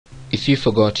If you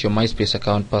forgot your MySpace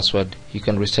account password, you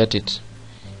can reset it.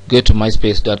 Go to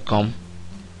myspace.com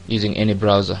using any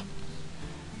browser.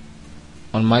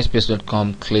 On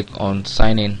myspace.com, click on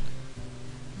sign in.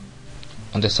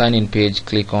 On the sign in page,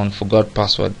 click on forgot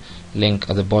password link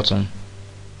at the bottom.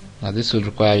 Now this will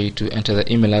require you to enter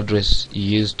the email address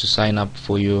you used to sign up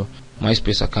for your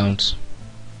MySpace account,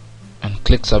 and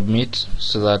click submit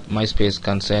so that MySpace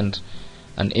can send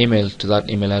an email to that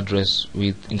email address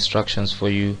with instructions for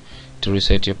you to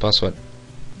reset your password.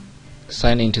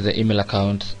 Sign into the email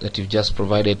account that you've just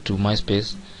provided to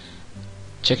MySpace.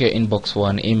 Check your inbox for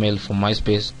an email from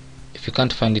MySpace. If you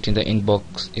can't find it in the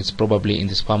inbox, it's probably in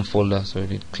the spam folder, so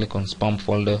you click on spam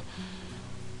folder,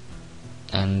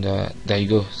 and there you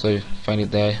go. So you find it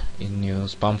there in your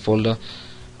spam folder,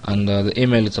 and the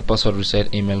email is a password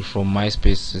reset email from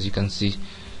MySpace, as you can see.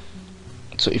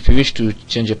 So if you wish to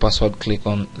change your password, click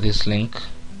on this link.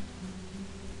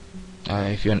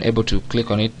 If you're unable to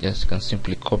click on it, just you can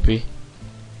simply copy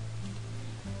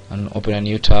and open a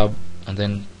new tab, and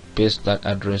then paste that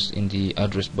address in the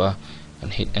address bar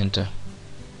and hit enter.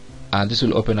 This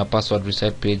will open a password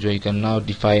reset page where you can now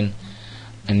define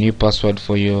a new password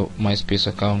for your MySpace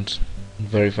account,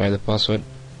 verify the password,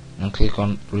 and click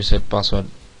on reset password.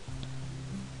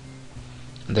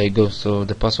 There you go. So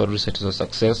the password reset is a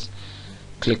success.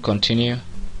 Click continue,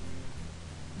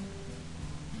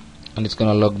 and it's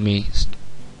gonna log me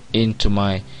into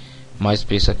my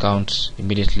MySpace account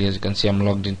immediately. As you can see, I'm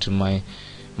logged into my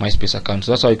MySpace account.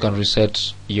 So that's how you can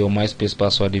reset your MySpace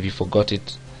password if you forgot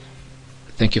it.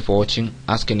 Thank you for watching.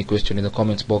 Ask any question in the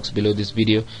comments box below this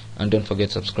video, and don't forget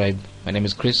to subscribe. My name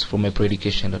is Chris from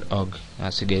myproeducation.org.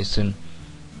 I'll see you guys soon.